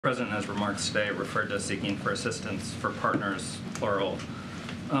The President has remarks today referred to seeking for assistance for partners, plural.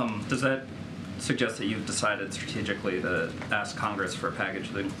 Does that suggest that you've decided strategically to ask Congress for a package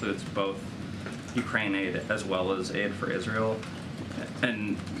that includes both Ukraine aid as well as aid for Israel?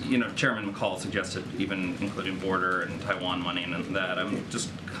 And, Chairman McCall suggested even including border and Taiwan money and that. I'm just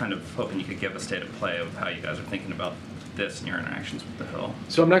kind of hoping you could give a state of play of how you guys are thinking about this in your interactions with the Hill.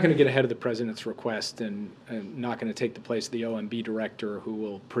 So I'm not going to get ahead of the President's request and not going to take the place of the OMB director who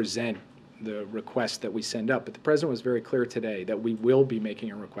will present the request that we send up. But the President was very clear today that we will be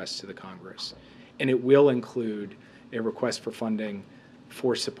making a request to the Congress. And it will include a request for funding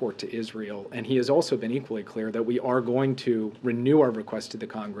for support to Israel. And he has also been equally clear that we are going to renew our request to the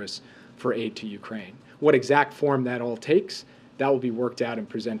Congress for aid to Ukraine. What exact form that all takes, that will be worked out and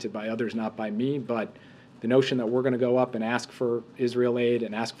presented by others, not by me. But the notion that we're going to go up and ask for Israel aid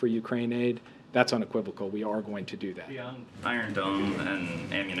and ask for Ukraine aid, that's unequivocal. We are going to do that. Beyond Iron Dome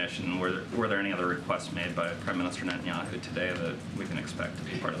and ammunition, were there any other requests made by Prime Minister Netanyahu today that we can expect to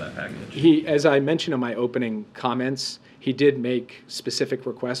be part of that package? As I mentioned in my opening comments, he did make specific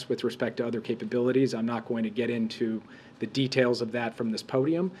requests with respect to other capabilities. I'm not going to get into the details of that from this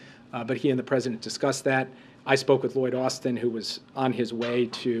podium, but he and the President discussed that. I spoke with Lloyd Austin, who was on his way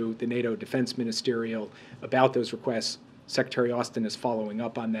to the NATO Defense Ministerial, about those requests. Secretary Austin is following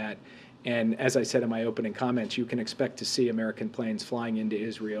up on that. And as I said in my opening comments, you can expect to see American planes flying into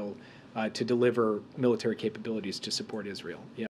Israel to deliver military capabilities to support Israel. Yeah.